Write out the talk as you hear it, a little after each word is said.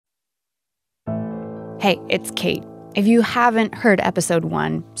Hey, it's Kate. If you haven't heard episode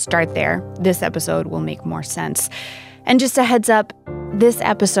 1, start there. This episode will make more sense. And just a heads up, this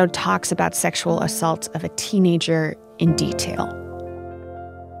episode talks about sexual assault of a teenager in detail.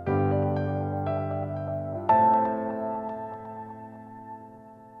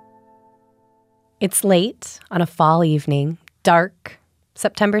 It's late on a fall evening, dark,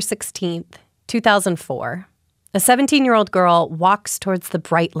 September 16th, 2004. A 17-year-old girl walks towards the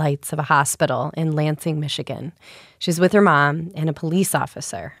bright lights of a hospital in Lansing, Michigan. She's with her mom and a police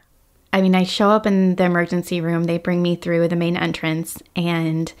officer. I show up in the emergency room. They bring me through the main entrance,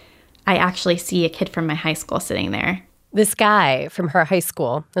 and I actually see a kid from my high school sitting there. This guy from her high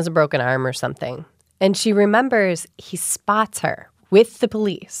school has a broken arm or something, and she remembers he spots her with the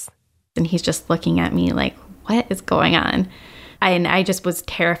police. And he's just looking at me like, what is going on? And I just was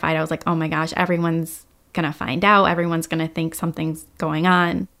terrified. I was like, oh my gosh, everyone's going to find out. Everyone's going to think something's going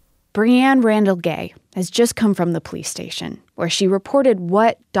on. Breanne Randall Gay has just come from the police station, where she reported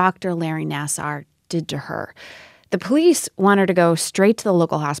what Dr. Larry Nassar did to her. The police want her to go straight to the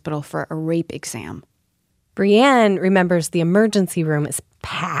local hospital for a rape exam. Breanne remembers the emergency room is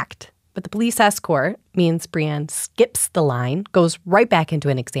packed, but the police escort means Breanne skips the line, goes right back into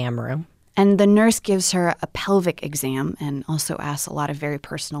an exam room. And the nurse gives her a pelvic exam and also asks a lot of very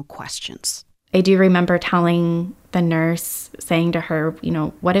personal questions. I do remember telling the nurse, saying to her,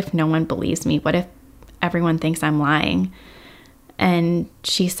 what if no one believes me? What if everyone thinks I'm lying? And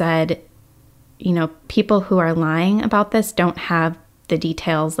she said, people who are lying about this don't have the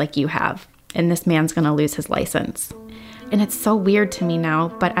details like you have, and this man's going to lose his license. And it's so weird to me now,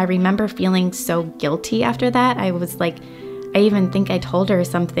 but I remember feeling so guilty after that. I was like, I even think I told her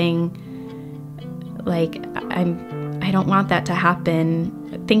something like, I don't want that to happen,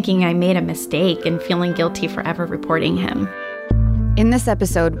 thinking I made a mistake and feeling guilty for ever reporting him. In this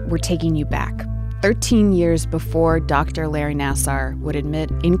episode, we're taking you back 13 years before Dr. Larry Nassar would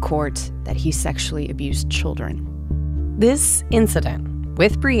admit in court that he sexually abused children. This incident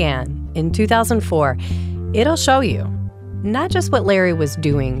with Breanne in 2004, it'll show you not just what Larry was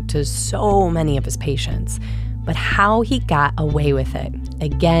doing to so many of his patients, but how he got away with it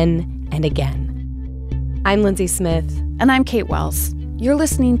again and again. I'm Lindsay Smith. And I'm Kate Wells. You're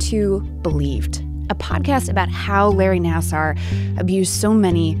listening to Believed, a podcast about how Larry Nassar abused so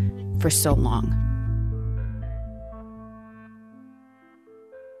many for so long.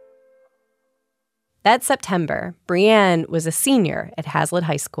 That September, Breanne was a senior at Hazlitt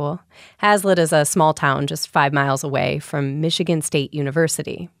High School. Hazlitt is a small town just 5 miles away from Michigan State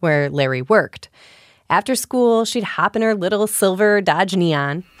University, where Larry worked. After school, she'd hop in her little silver Dodge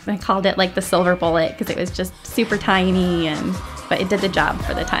Neon. I called it like the silver bullet because it was just super tiny, but it did the job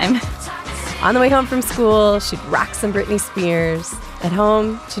for the time. On the way home from school, she'd rock some Britney Spears. At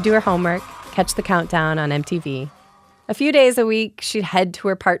home, she'd do her homework, catch the countdown on MTV. A few days a week, she'd head to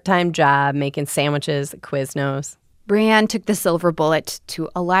her part-time job making sandwiches at Quiznos. Breanne took the silver bullet to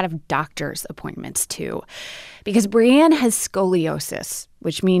a lot of doctor's appointments, too, because Breanne has scoliosis,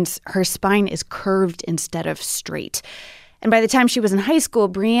 which means her spine is curved instead of straight. And by the time she was in high school,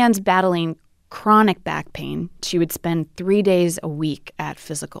 Breanne's battling chronic back pain. She would spend 3 days a week at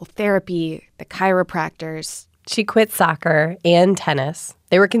physical therapy, the chiropractors. She quit soccer and tennis.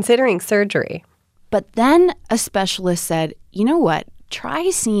 They were considering surgery. But then a specialist said, you know what? Try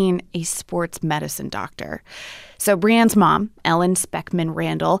seeing a sports medicine doctor. So Breanne's mom, Ellen Speckman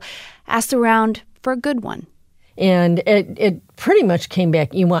Randall, asked around for a good one. And it pretty much came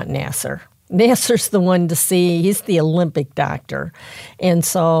back, you want Nassar. Nassar's the one to see. He's the Olympic doctor. And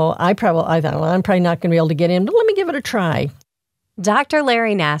so I thought, well, I'm probably not going to be able to get in, but let me give it a try. Dr.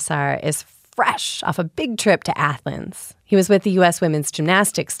 Larry Nassar is fresh off a big trip to Athens. He was with the U.S. women's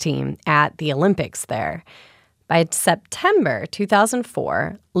gymnastics team at the Olympics there. By September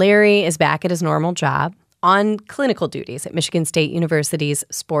 2004, Larry is back at his normal job on clinical duties at Michigan State University's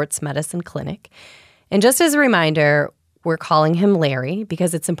Sports Medicine Clinic. And just as a reminder, we're calling him Larry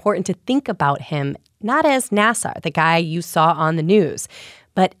because it's important to think about him not as Nassar, the guy you saw on the news,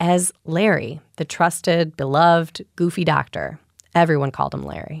 but as Larry, the trusted, beloved, goofy doctor. Everyone called him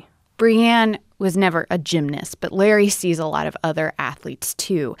Larry. Breanne was never a gymnast, but Larry sees a lot of other athletes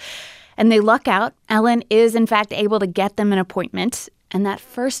too. And they luck out. Ellen is, in fact, able to get them an appointment. And that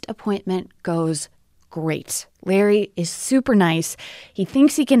first appointment goes great. Larry is super nice. He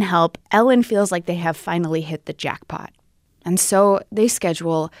thinks he can help. Ellen feels like they have finally hit the jackpot. And so they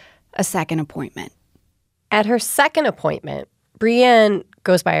schedule a second appointment. At her second appointment, Breanne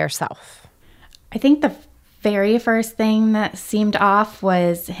goes by herself. I think the very first thing that seemed off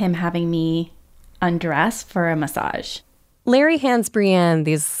was him having me undress for a massage. Larry hands Brienne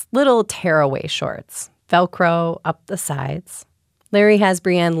these little tearaway shorts, Velcro up the sides. Larry has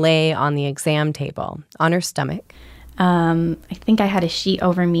Brienne lay on the exam table, on her stomach. I think I had a sheet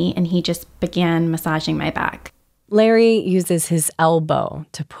over me, and he just began massaging my back. Larry uses his elbow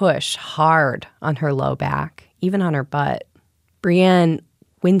to push hard on her low back, even on her butt. Brienne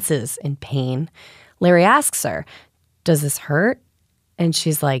winces in pain. Larry asks her, "Does this hurt?" And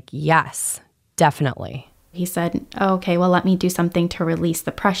she's like, "Yes, definitely." He said, "Oh, okay, well, let me do something to release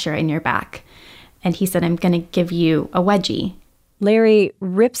the pressure in your back." And he said, "I'm going to give you a wedgie." Larry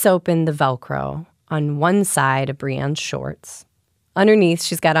rips open the Velcro on one side of Brienne's shorts. Underneath,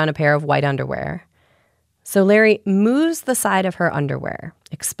 she's got on a pair of white underwear. So Larry moves the side of her underwear,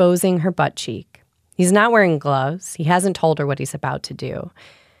 exposing her butt cheek. He's not wearing gloves. He hasn't told her what he's about to do.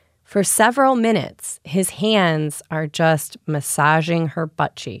 For several minutes, his hands are just massaging her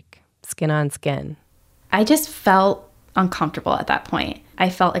butt cheek, skin on skin. I just felt uncomfortable at that point. I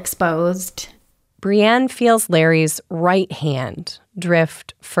felt exposed. Brienne feels Larry's right hand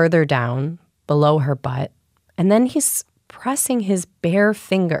drift further down, below her butt, and then he's pressing his bare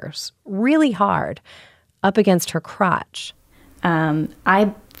fingers really hard up against her crotch.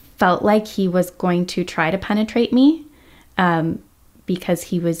 I felt like he was going to try to penetrate me because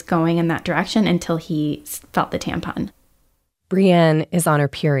he was going in that direction until he felt the tampon. Brienne is on her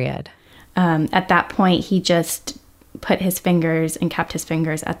period. At that point, he just put his fingers and kept his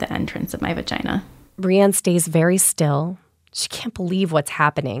fingers at the entrance of my vagina. Brienne stays very still. She can't believe what's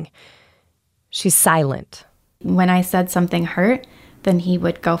happening. She's silent. When I said something hurt, then he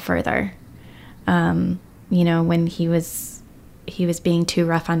would go further. When he was being too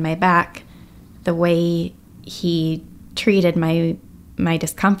rough on my back, the way he treated my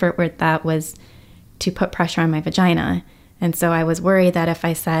discomfort with that was to put pressure on my vagina. And so I was worried that if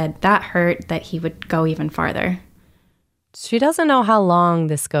I said that hurt, that he would go even farther. She doesn't know how long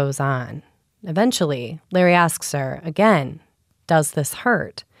this goes on. Eventually, Larry asks her again, "Does this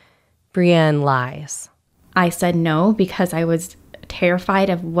hurt?" Brienne lies. I said no because I was terrified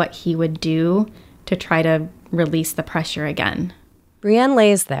of what he would do to try to release the pressure again. Brienne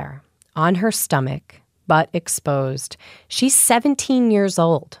lays there, on her stomach, butt exposed. She's 17 years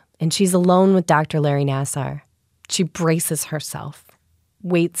old, and she's alone with Dr. Larry Nassar. She braces herself,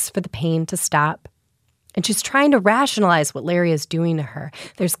 waits for the pain to stop, and she's trying to rationalize what Larry is doing to her.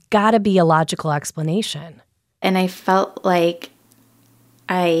 There's got to be a logical explanation. And I felt like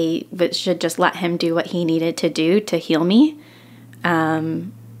I should just let him do what he needed to do to heal me,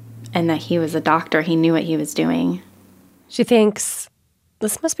 and that he was a doctor. He knew what he was doing. She thinks,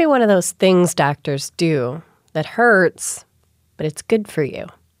 this must be one of those things doctors do that hurts, but it's good for you,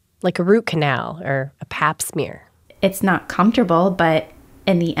 like a root canal or a pap smear. It's not comfortable, but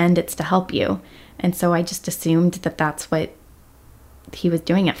in the end, it's to help you. And so I just assumed that that's what he was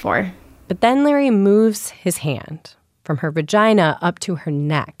doing it for. But then Larry moves his hand from her vagina up to her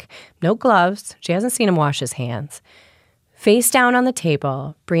neck. No gloves. She hasn't seen him wash his hands. Face down on the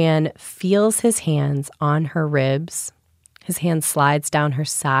table, Brienne feels his hands on her ribs. His hand slides down her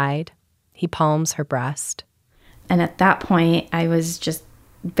side. He palms her breast. And at that point, I was just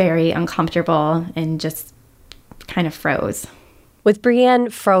very uncomfortable and just kind of froze. With Brienne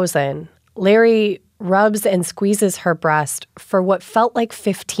frozen, Larry rubs and squeezes her breast for what felt like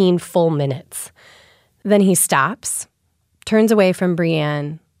 15 full minutes. Then he stops, turns away from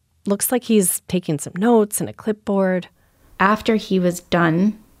Brienne, looks like he's taking some notes and a clipboard. After he was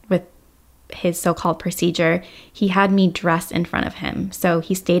done with his so-called procedure, he had me dressed in front of him. So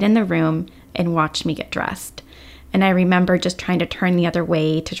he stayed in the room and watched me get dressed. And I remember just trying to turn the other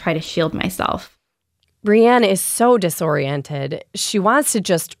way to try to shield myself. Brienne is so disoriented, she wants to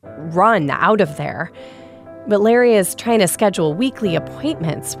just run out of there. But Larry is trying to schedule weekly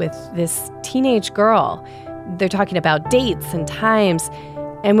appointments with this teenage girl. They're talking about dates and times.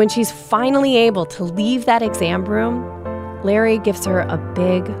 And when she's finally able to leave that exam room, Larry gives her a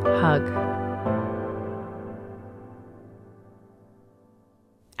big hug.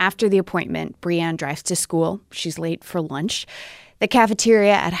 After the appointment, Brienne drives to school. She's late for lunch. The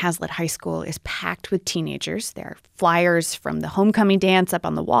cafeteria at Hazlitt High School is packed with teenagers. There are flyers from the homecoming dance up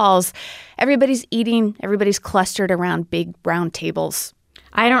on the walls. Everybody's eating. Everybody's clustered around big round tables.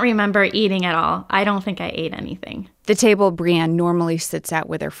 I don't remember eating at all. I don't think I ate anything. The table Brienne normally sits at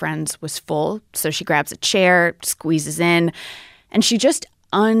with her friends was full, so she grabs a chair, squeezes in, and she just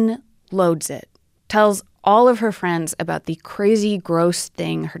unloads it. Tells all of her friends about the crazy, gross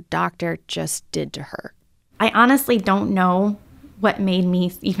thing her doctor just did to her. I honestly don't know what made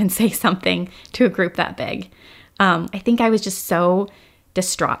me even say something to a group that big. I think I was just so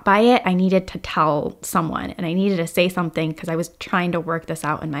distraught by it. I needed to tell someone, and I needed to say something because I was trying to work this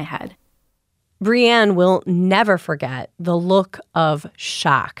out in my head. Brianne will never forget the look of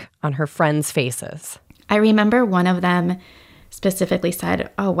shock on her friends' faces. I remember one of them specifically said,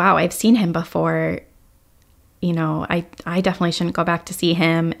 "Oh, wow, I've seen him before. You know, I definitely shouldn't go back to see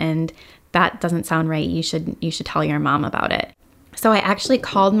him, and that doesn't sound right. You should tell your mom about it." So I actually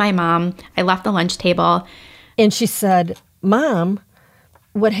called my mom. I left the lunch table. And she said, "Mom,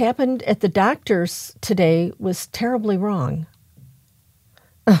 what happened at the doctor's today was terribly wrong."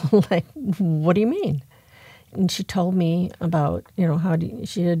 I'm like, "What do you mean?" And she told me about, how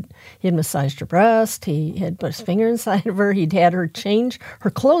he had massaged her breast. He had put his finger inside of her. He'd had her change her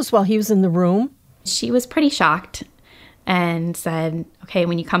clothes while he was in the room. She was pretty shocked and said, "Okay,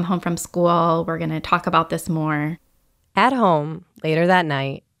 when you come home from school, we're going to talk about this more." At home, later that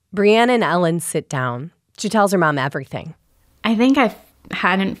night, Brianne and Ellen sit down. She tells her mom everything. I think I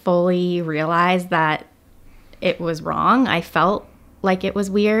hadn't fully realized that it was wrong. I felt like it was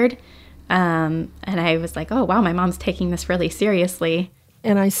weird. And I was like, oh, wow, my mom's taking this really seriously.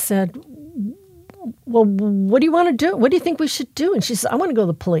 And I said, "Well, what do you want to do? What do you think we should do?" And she said, "I want to go to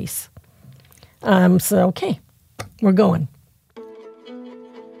the police." So, okay, we're going.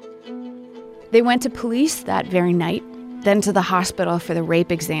 They went to police that very night, then to the hospital for the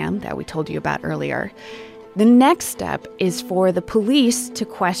rape exam that we told you about earlier. The next step is for the police to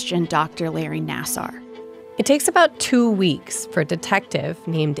question Dr. Larry Nassar. It takes about 2 weeks for a detective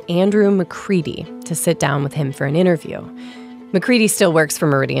named Andrew McCready to sit down with him for an interview. McCready still works for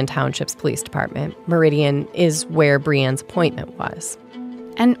Meridian Township's police department. Meridian is where Brianne's appointment was.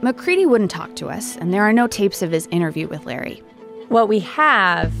 And McCready wouldn't talk to us, and there are no tapes of his interview with Larry. What we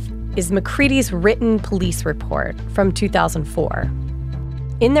have is McCready's written police report from 2004.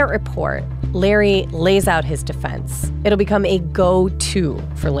 In that report, Larry lays out his defense. It'll become a go-to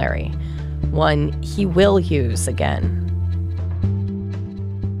for Larry, one he will use again.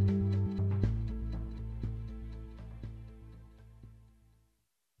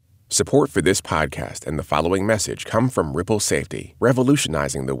 Support for this podcast and the following message come from Ripple Safety,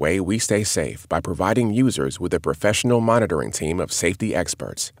 revolutionizing the way we stay safe by providing users with a professional monitoring team of safety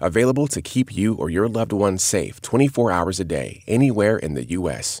experts available to keep you or your loved ones safe 24 hours a day, anywhere in the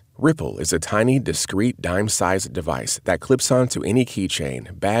U.S. Ripple is a tiny, discreet, dime-sized device that clips onto any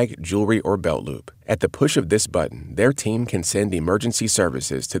keychain, bag, jewelry, or belt loop. At the push of this button, their team can send emergency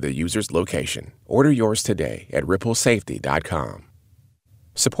services to the user's location. Order yours today at ripplesafety.com.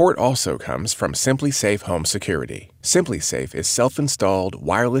 Support also comes from SimpliSafe Home Security. SimpliSafe is self-installed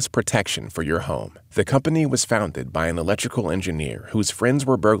wireless protection for your home. The company was founded by an electrical engineer whose friends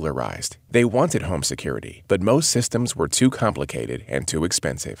were burglarized. They wanted home security, but most systems were too complicated and too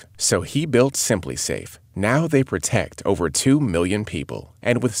expensive. So he built SimpliSafe. Now they protect over 2 million people.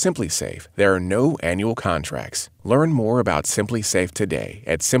 And with SimpliSafe, there are no annual contracts. Learn more about SimpliSafe today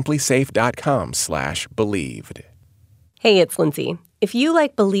at simplisafe.com/believed. Hey, it's Lindsay. If you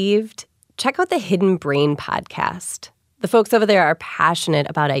like Believed, check out the Hidden Brain podcast. The folks over there are passionate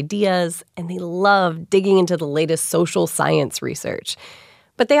about ideas, and they love digging into the latest social science research.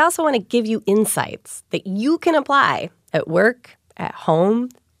 But they also want to give you insights that you can apply at work, at home,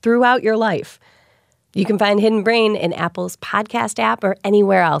 throughout your life. You can find Hidden Brain in Apple's podcast app or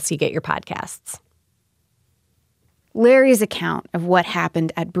anywhere else you get your podcasts. Larry's account of what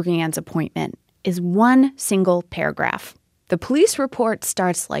happened at Brianne's appointment is one single paragraph. The police report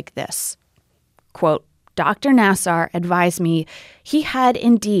starts like this, quote, "Dr. Nassar advised me he had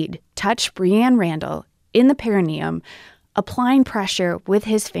indeed touched Brianne Randall in the perineum, applying pressure with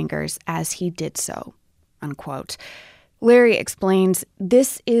his fingers as he did so," unquote. Larry explains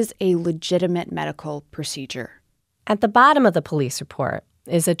this is a legitimate medical procedure. At the bottom of the police report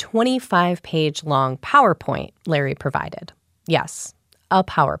is a 25-page-long PowerPoint Larry provided. Yes, a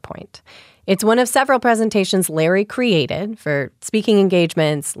PowerPoint. It's one of several presentations Larry created for speaking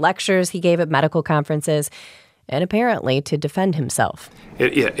engagements, lectures he gave at medical conferences, and apparently to defend himself.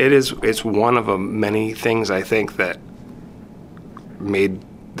 It's one of many things I think that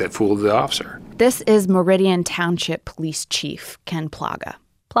fooled the officer. This is Meridian Township Police Chief Ken Plaga.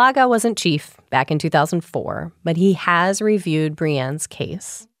 Plaga wasn't chief back in 2004, but he has reviewed Brianne's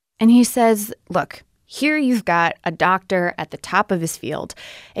case. And he says, look, here you've got a doctor at the top of his field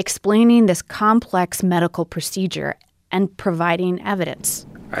explaining this complex medical procedure and providing evidence.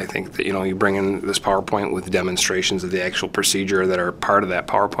 I think that, you bring in this PowerPoint with demonstrations of the actual procedure that are part of that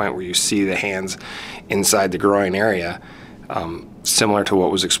PowerPoint where you see the hands inside the groin area, similar to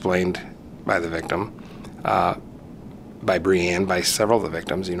what was explained by the victim, by Brianne, by several of the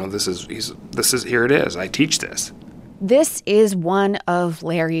victims. This is here it is. I teach this. This is one of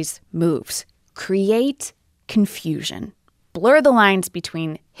Larry's moves. Create confusion. Blur the lines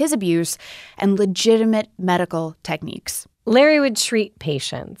between his abuse and legitimate medical techniques. Larry would treat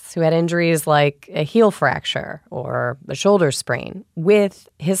patients who had injuries like a heel fracture or a shoulder sprain with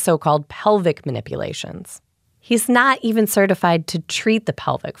his so-called pelvic manipulations. He's not even certified to treat the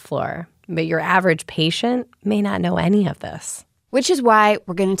pelvic floor, but your average patient may not know any of this. Which is why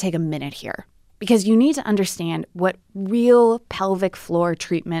we're going to take a minute here, because you need to understand what real pelvic floor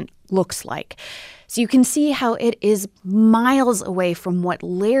treatment looks like, so you can see how it is miles away from what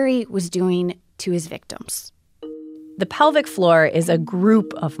Larry was doing to his victims. The pelvic floor is a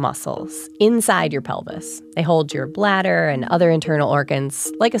group of muscles inside your pelvis. They hold your bladder and other internal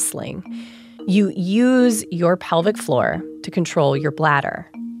organs like a sling. You use your pelvic floor to control your bladder.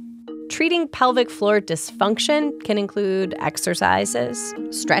 Treating pelvic floor dysfunction can include exercises,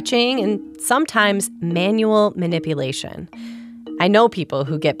 stretching, and sometimes manual manipulation. I know people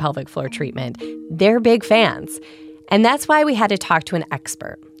who get pelvic floor treatment. They're big fans. And that's why we had to talk to an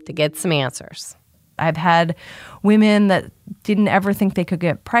expert to get some answers. I've had women that didn't ever think they could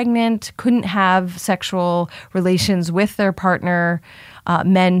get pregnant, couldn't have sexual relations with their partner,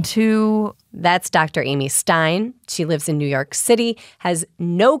 men too. That's Dr. Amy Stein. She lives in New York City, has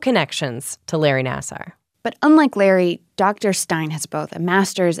no connections to Larry Nassar. But unlike Larry, Dr. Stein has both a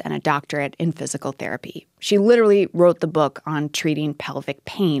master's and a doctorate in physical therapy. She literally wrote the book on treating pelvic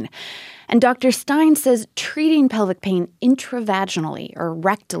pain. And Dr. Stein says treating pelvic pain intravaginally or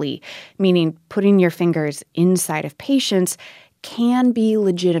rectally, meaning putting your fingers inside of patients, can be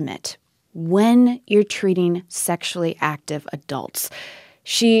legitimate when you're treating sexually active adults.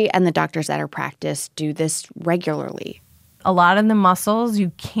 She and the doctors at her practice do this regularly. A lot of the muscles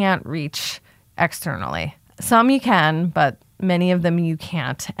you can't reach externally. Some you can, but many of them you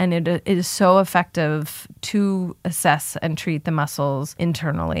can't. And it is so effective to assess and treat the muscles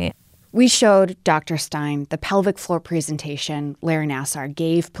internally. We showed Dr. Stein the pelvic floor presentation Larry Nassar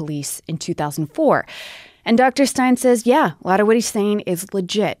gave police in 2004. And Dr. Stein says, yeah, a lot of what he's saying is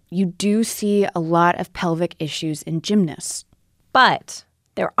legit. You do see a lot of pelvic issues in gymnasts. But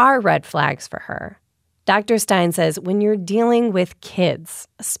there are red flags for her. Dr. Stein says when you're dealing with kids,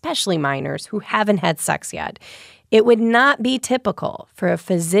 especially minors who haven't had sex yet, it would not be typical for a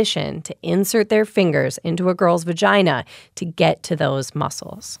physician to insert their fingers into a girl's vagina to get to those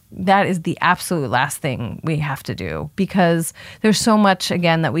muscles. That is the absolute last thing we have to do, because there's so much,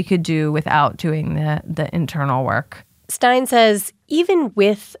 again, that we could do without doing the internal work. Stein says even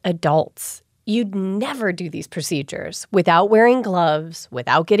with adults, you'd never do these procedures without wearing gloves,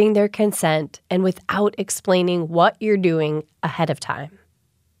 without getting their consent, and without explaining what you're doing ahead of time.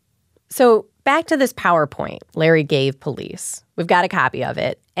 So back to this PowerPoint Larry gave police. We've got a copy of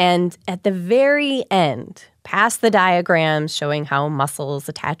it. And at the very end, past the diagrams showing how muscles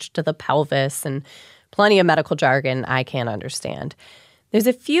attach to the pelvis and plenty of medical jargon I can't understand, there's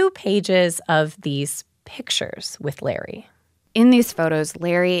a few pages of these pictures with Larry. In these photos,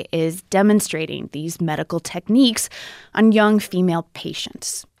 Larry is demonstrating these medical techniques on young female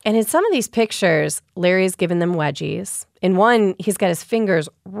patients. And in some of these pictures, Larry's given them wedgies. In one, he's got his fingers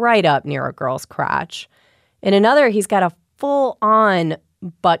right up near a girl's crotch. In another, he's got a full-on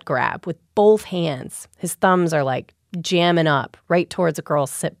butt grab with both hands. His thumbs are like jamming up right towards a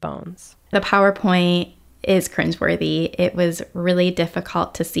girl's sit bones. The PowerPoint is cringeworthy. It was really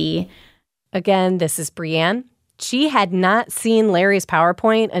difficult to see. Again, this is Brianne. She had not seen Larry's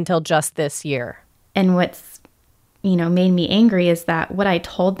PowerPoint until just this year. And what's, made me angry is that what I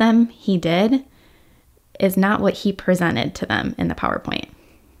told them he did is not what he presented to them in the PowerPoint.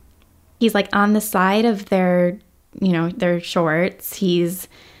 He's like on the side of their shorts. He's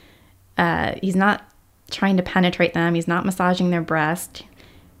not trying to penetrate them. He's not massaging their breast.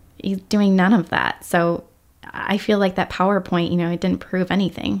 He's doing none of that. So I feel like that PowerPoint, it didn't prove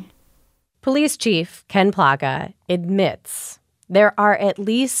anything. Police Chief Ken Plaga admits there are at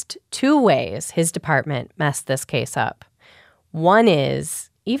least two ways his department messed this case up. One is,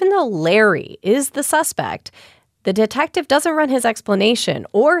 even though Larry is the suspect, the detective doesn't run his explanation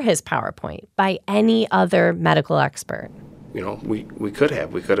or his PowerPoint by any other medical expert. We could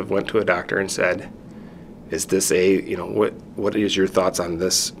have went to a doctor and said, is this what is your thoughts on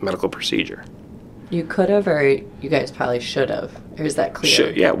this medical procedure? You could have, or you guys probably should have. Or is that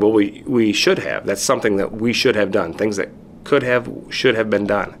clear? Well, we should have. That's something that we should have done. Things that should have been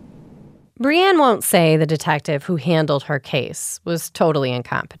done. Brianne won't say the detective who handled her case was totally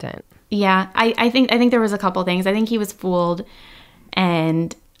incompetent. Yeah, I think there was a couple things. I think he was fooled,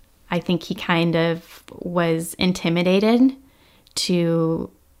 and I think he kind of was intimidated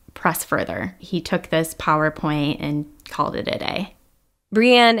to press further. He took this PowerPoint and called it a day.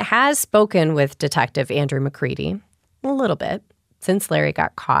 Brianne has spoken with Detective Andrew McCready a little bit since Larry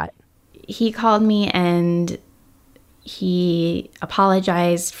got caught. He called me and he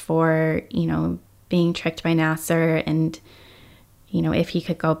apologized for, being tricked by Nassar, and, if he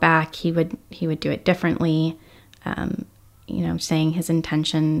could go back, he would do it differently, saying his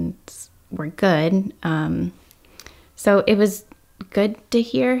intentions were good. So it was good to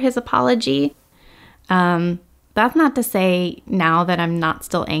hear his apology. That's not to say now that I'm not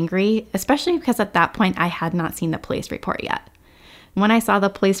still angry, especially because at that point I had not seen the police report yet. When I saw the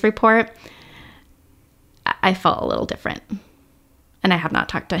police report, I felt a little different, and I have not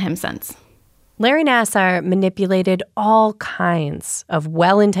talked to him since. Larry Nassar manipulated all kinds of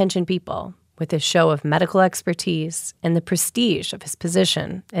well-intentioned people with his show of medical expertise and the prestige of his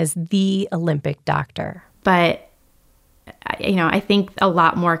position as the Olympic doctor. But, I think a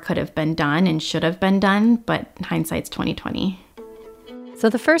lot more could have been done and should have been done, but hindsight's 20/20. So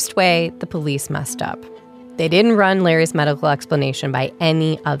the first way the police messed up, they didn't run Larry's medical explanation by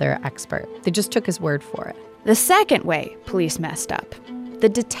any other expert. They just took his word for it. The second way police messed up, the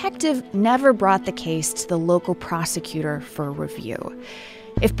detective never brought the case to the local prosecutor for review.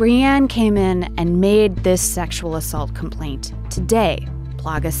 If Brianne came in and made this sexual assault complaint today,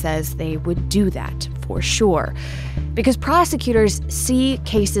 Plaga says they would do that for sure. Because prosecutors see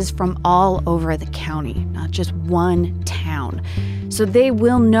cases from all over the county, not just one town. So they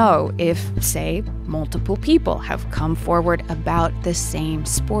will know if, say, multiple people have come forward about the same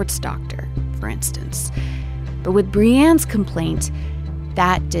sports doctor, for instance. But with Brianne's complaint,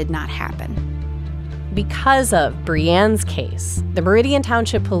 that did not happen. Because of Brianne's case, the Meridian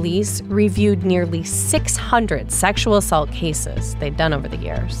Township Police reviewed nearly 600 sexual assault cases they'd done over the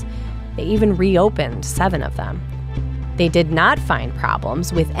years. They even reopened 7 of them. They did not find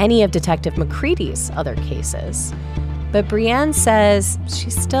problems with any of Detective McCready's other cases. But Brianne says she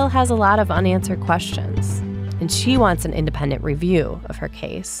still has a lot of unanswered questions, and she wants an independent review of her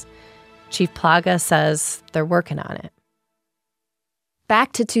case. Chief Plaga says they're working on it.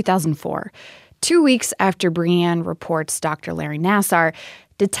 Back to 2004. 2 weeks after Brianne reports Dr. Larry Nassar,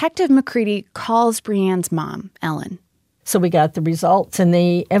 Detective McCready calls Brianne's mom, Ellen. So we got the results, and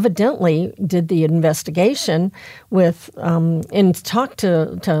they evidently did the investigation with and talked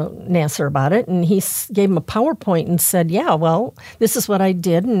to Nassar about it, and he gave him a PowerPoint and said, yeah, well, this is what I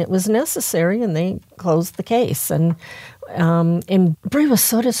did, and it was necessary, and they closed the case. And Bri was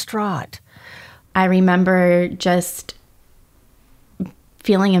so distraught. I remember just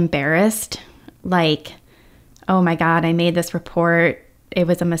feeling embarrassed, like, oh my God, I made this report. It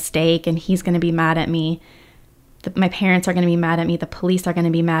was a mistake, and he's going to be mad at me. My parents are going to be mad at me. The police are going to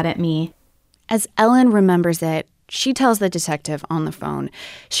be mad at me. As Ellen remembers it, she tells the detective on the phone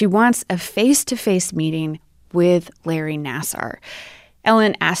she wants a face-to-face meeting with Larry Nassar.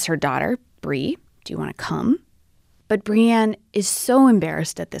 Ellen asks her daughter, Bree, do you want to come? But Brianne is so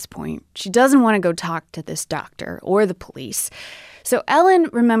embarrassed at this point. She doesn't want to go talk to this doctor or the police. So Ellen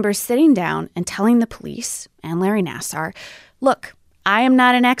remembers sitting down and telling the police and Larry Nassar, look, I am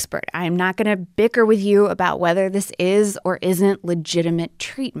not an expert. I am not going to bicker with you about whether this is or isn't legitimate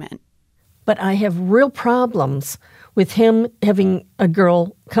treatment. But I have real problems with him having a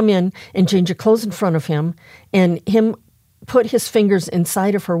girl come in and change her clothes in front of him and him put his fingers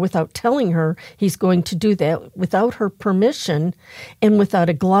inside of her without telling her he's going to do that, without her permission and without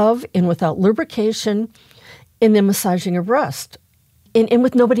a glove and without lubrication, and then massaging her breast and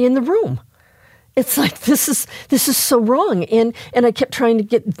with nobody in the room. It's like, this is so wrong. And I kept trying to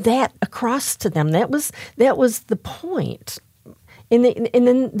get that across to them. That was the point. And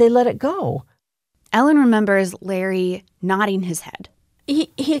then they let it go. Ellen remembers Larry nodding his head.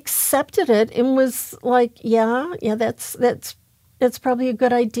 He accepted it and was like, yeah, that's probably a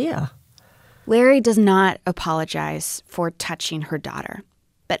good idea. Larry does not apologize for touching her daughter.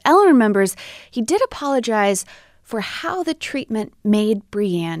 But Ellen remembers he did apologize for how the treatment made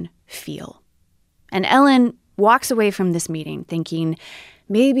Brianne feel. And Ellen walks away from this meeting thinking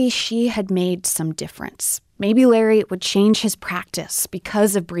maybe she had made some difference. Maybe Larry would change his practice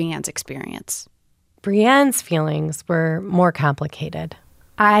because of Brianne's experience. Brianne's feelings were more complicated.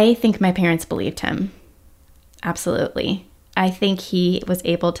 I think my parents believed him. Absolutely. I think he was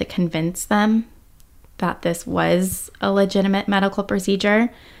able to convince them that this was a legitimate medical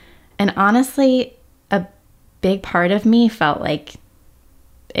procedure. And honestly, a big part of me felt like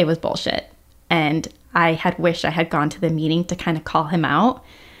it was bullshit. And I had wished I had gone to the meeting to kind of call him out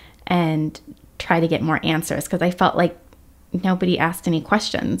and try to get more answers because I felt like nobody asked any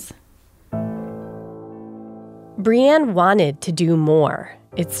questions. Brianne wanted to do more.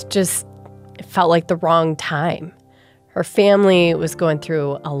 It felt like the wrong time. Her family was going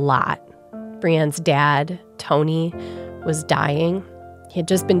through a lot. Brianne's dad, Tony, was dying. He had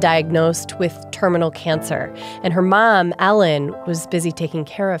just been diagnosed with terminal cancer, and her mom, Ellen, was busy taking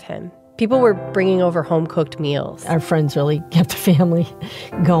care of him. People were bringing over home-cooked meals. Our friends really kept the family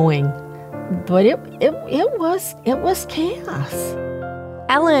going, but it was chaos.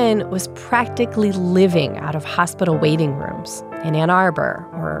 Ellen was practically living out of hospital waiting rooms in Ann Arbor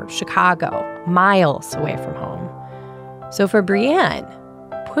or Chicago, miles away from home. So for Brianne,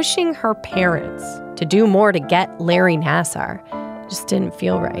 pushing her parents to do more to get Larry Nassar just didn't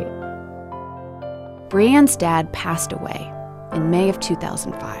feel right. Brianne's dad passed away in May of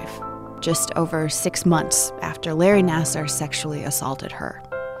 2005, just over 6 months after Larry Nassar sexually assaulted her.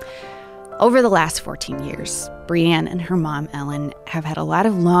 Over the last 14 years, Brianne and her mom, Ellen, have had a lot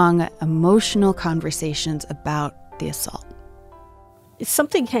of long, emotional conversations about the assault.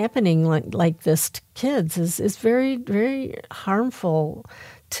 Something happening like this to kids is very, very harmful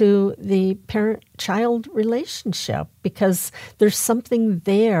to the parent-child relationship because there's something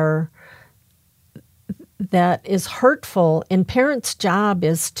there that is hurtful, and parents' job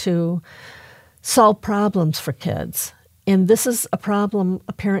is to solve problems for kids. And this is a problem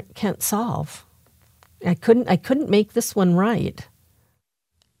a parent can't solve. I couldn't make this one right.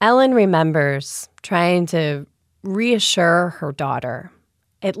 Ellen remembers trying to reassure her daughter.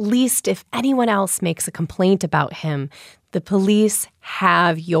 At least if anyone else makes a complaint about him, the police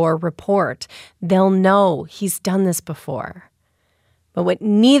have your report. They'll know he's done this before. But what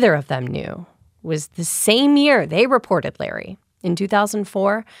neither of them knew was the same year they reported Larry, in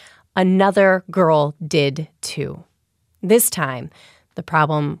 2004, another girl did too. This time, the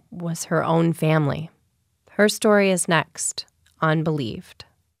problem was her own family. Her story is next on Believed.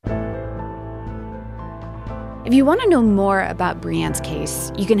 If you want to know more about Brianne's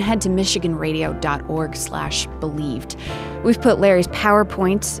case, you can head to michiganradio.org/believed. We've put Larry's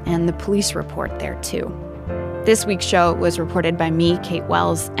PowerPoint and the police report there, too. This week's show was reported by me, Kate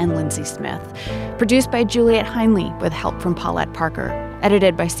Wells, and Lindsay Smith. Produced by Juliet Heinley with help from Paulette Parker.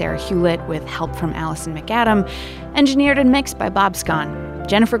 Edited by Sarah Hewlett with help from Allison McAdam. Engineered and mixed by Bob Scon.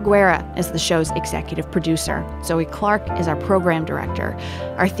 Jennifer Guerra is the show's executive producer. Zoe Clark is our program director.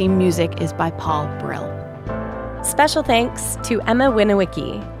 Our theme music is by Paul Brill. Special thanks to Emma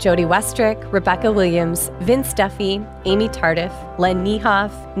Winowicki, Jody Westrick, Rebecca Williams, Vince Duffy, Amy Tardif, Len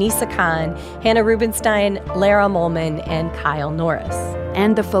Niehoff, Nisa Khan, Hannah Rubenstein, Lara Molman, and Kyle Norris.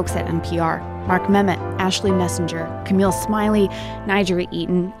 And the folks at NPR, Mark Memmott, Ashley Messenger, Camille Smiley, Nigeria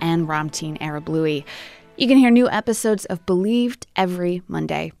Eaton, and Ramteen Arablouei. You can hear new episodes of Believed every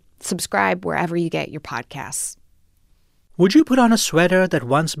Monday. Subscribe wherever you get your podcasts. Would you put on a sweater that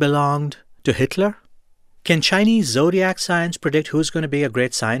once belonged to Hitler? Can Chinese zodiac signs predict who's going to be a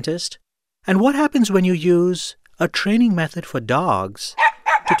great scientist? And what happens when you use a training method for dogs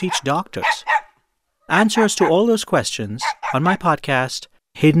to teach doctors? Answers to all those questions on my podcast,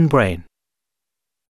 Hidden Brain.